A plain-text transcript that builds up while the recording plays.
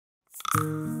So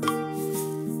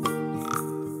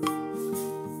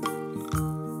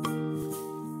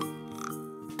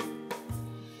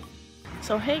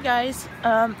hey guys,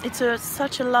 it's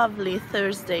such a lovely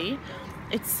Thursday.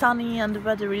 It's sunny and the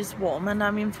weather is warm, and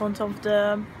I'm in front of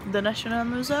the National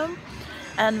Museum,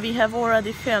 and we have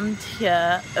already filmed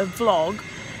here a vlog,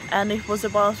 and it was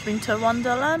about Winter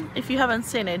Wonderland. If you haven't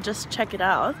seen it, just check it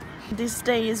out. This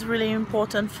day is really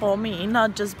important for me,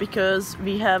 not just because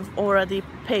we have already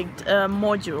picked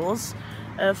modules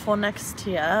for next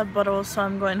year, but also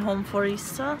I'm going home for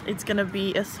Easter. It's gonna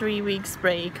be a 3 weeks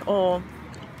break, or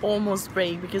almost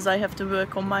break, because I have to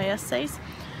work on my essays.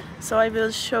 So I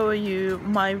will show you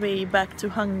my way back to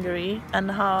Hungary and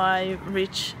how I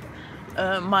reach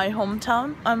my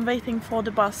hometown. I'm waiting for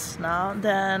the bus now,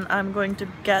 then I'm going to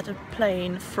get a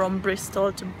plane from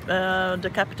Bristol to the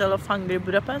capital of Hungary,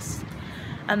 Budapest,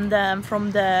 and then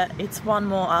from there it's 1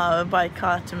 more hour by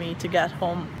car to me to get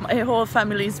home. My whole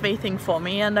family is waiting for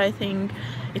me, and I think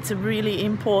it's a really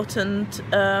important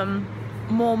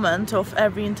moment of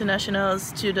every international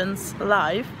student's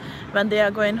life when they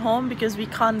are going home, because we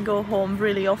can't go home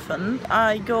really often.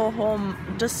 I go home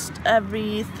just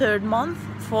every 3rd month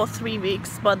for 3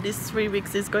 weeks, but this 3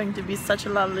 weeks is going to be such a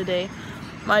lovely day.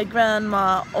 My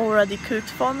grandma already cooked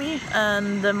for me,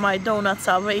 and my donuts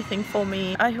are waiting for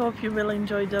me. I hope you will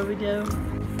enjoy the video.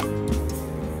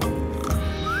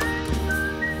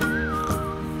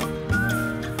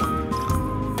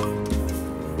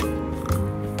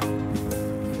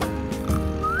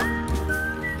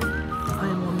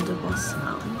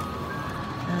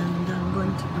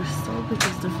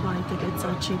 Because the flight tickets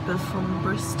are cheaper from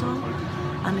Bristol,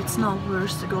 and it's not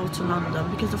worth to go to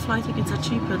London because the flight tickets are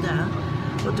cheaper there,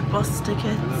 but the bus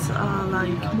tickets are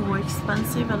like more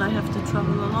expensive and I have to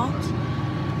travel a lot.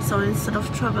 So instead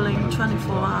of traveling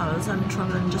 24 hours, I'm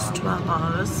traveling just 12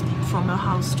 hours from a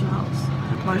house to house.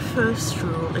 My first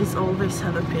rule is always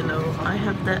have a pillow. I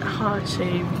have that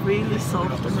heart-shaped, really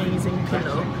soft, amazing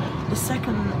pillow. The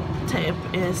second tip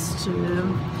is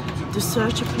to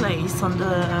search a place on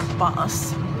the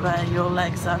bus where your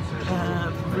legs are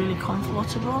really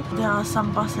comfortable. There are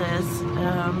some buses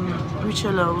which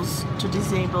allows to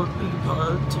disabled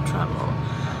people to travel,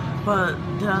 but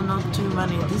there are not too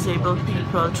many disabled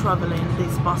people traveling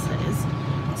these buses,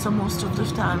 so most of the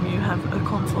time you have a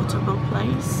comfortable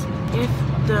place. If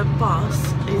the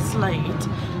bus is late,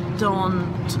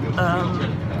 don't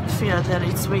fear that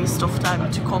it's waste of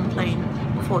time to complain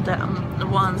for them.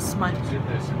 Once my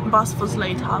bus was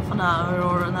late half an hour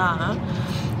or an hour,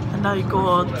 and I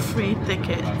got free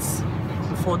tickets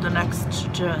for the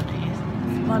next journey.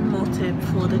 One more tip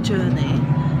for the journey,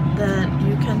 that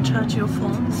you can charge your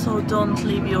phone, so don't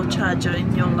leave your charger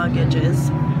in your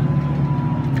luggages.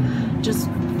 Just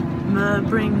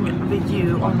bring with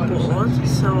you on board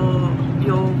so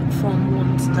your phone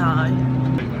won't die.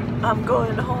 I'm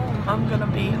going home. I'm gonna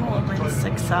be home in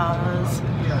 6 hours.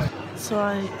 So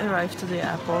I arrived to the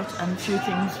airport, and few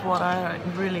things what are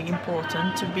really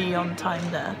important to be on time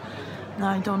there. Now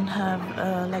I don't have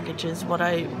luggages what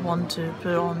I want to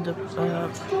put on the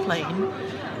plane.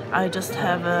 I just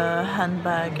have a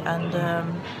handbag and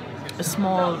a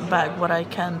small bag what I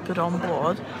can put on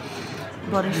board.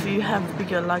 But if you have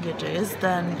bigger luggages,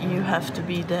 then you have to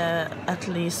be there at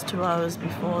least 2 hours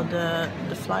before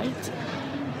the flight.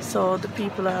 So the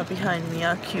people are behind me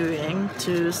are queuing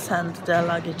to send their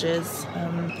luggages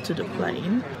to the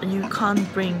plane. You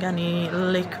can't bring any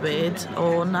liquid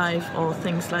or knife or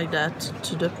things like that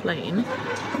to the plane.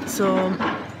 So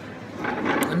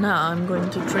now I'm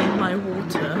going to drink my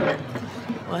water,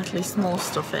 or at least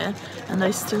most of it, and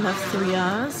I still have 3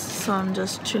 hours, so I'm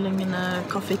just chilling in a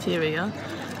cafeteria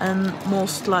and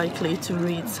most likely to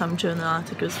read some journal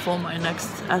articles for my next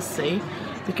essay,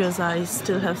 because I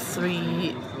still have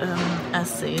 3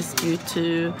 essays due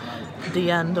to the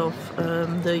end of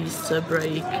the Easter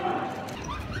break.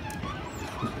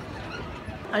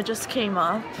 I just came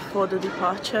up for the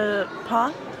departure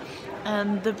part,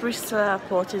 and the Bristol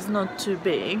airport is not too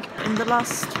big. In the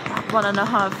last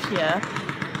 1.5 years,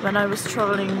 when I was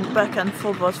traveling back and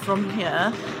forward from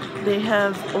here, they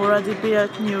have already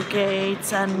built new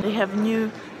gates and they have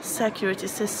new security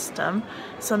system,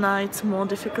 so now it's more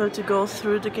difficult to go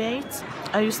through the gates.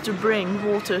 I used to bring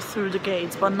water through the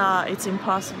gates, but now it's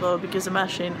impossible because the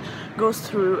machine goes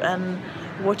through and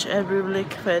watch every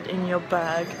liquid in your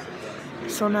bag.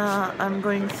 So now I'm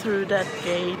going through that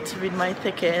gate with my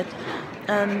ticket.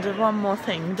 And one more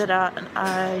thing, that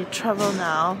I travel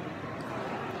now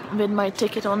with my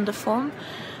ticket on the phone,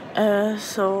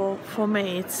 so for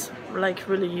me it's like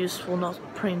really useful not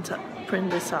print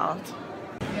this out.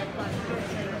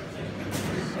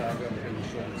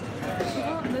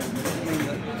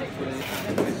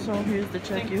 So here's the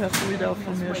check. You have to read out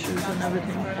from your shoes and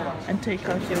everything and take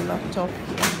out your laptop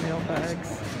and your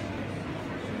bags.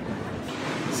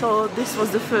 So this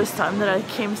was the first time that I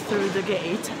came through the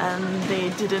gate and they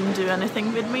didn't do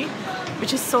anything with me,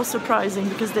 which is so surprising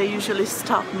because they usually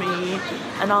stop me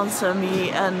and answer me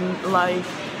and like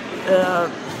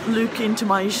look into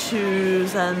my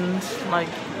shoes and like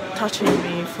touching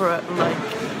me for like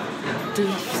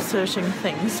searching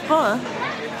things, but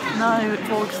now I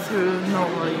walk through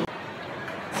normally.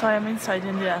 So I'm inside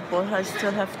in the airport. I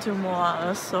still have 2 more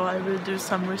hours, so I will do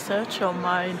some research on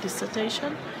my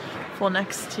dissertation for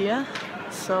next year.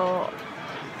 So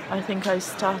I think I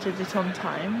started it on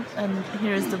time, and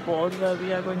here is the board where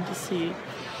we are going to see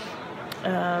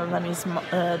when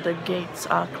the gates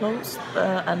are closed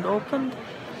and opened.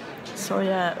 So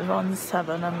yeah, around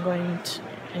 7 I'm going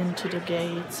into the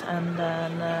gates and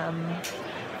then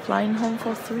flying home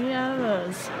for 3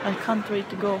 hours. I can't wait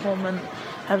to go home and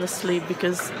have a sleep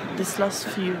because this last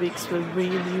few weeks were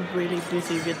really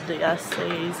busy with the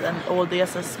essays and all the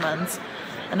assessments,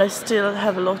 and I still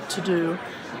have a lot to do,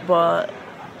 but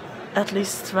at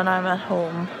least when I'm at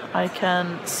home I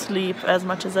can sleep as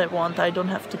much as I want. I don't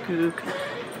have to cook.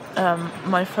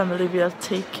 My family will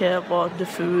take care about the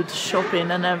food,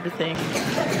 shopping and everything.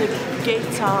 The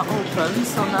gates are open,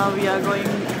 so now we are going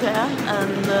there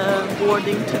and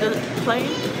boarding to the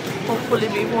plane. Hopefully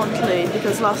we won't late,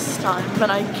 because last time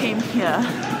when I came here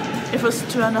it was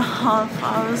 2.5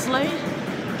 hours late.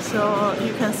 So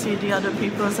you can see the other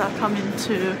peoples are coming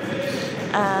too,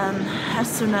 and as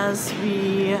soon as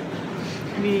we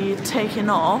taken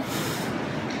off,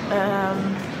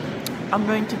 I'm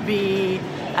going to be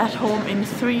at home in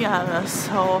 3 hours,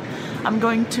 so I'm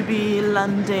going to be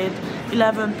landed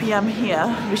 11 p.m. here,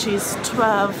 which is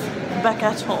 12 back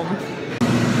at home.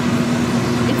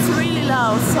 It's really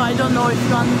loud, so I don't know if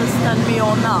you understand me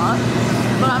or not,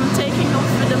 but I'm taking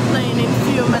off with the plane in a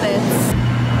few minutes.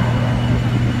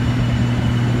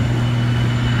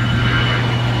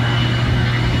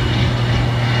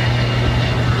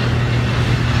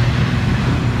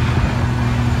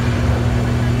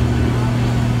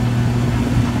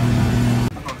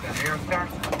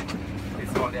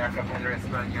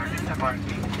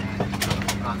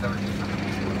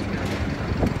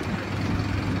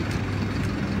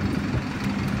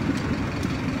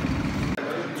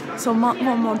 So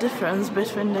one more difference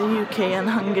between the UK and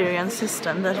Hungarian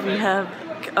system, that we have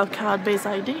a card-based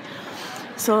ID.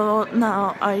 So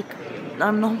now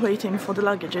I'm not waiting for the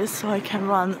luggages, so I can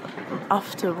run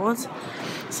afterwards.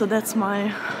 So that's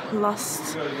my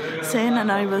last scene,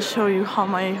 and I will show you how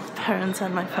my parents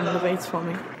and my family waits for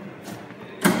me.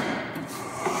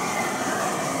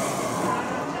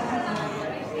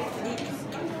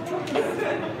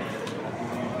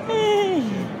 Hey!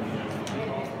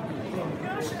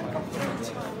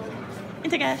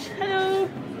 Integes! Hello!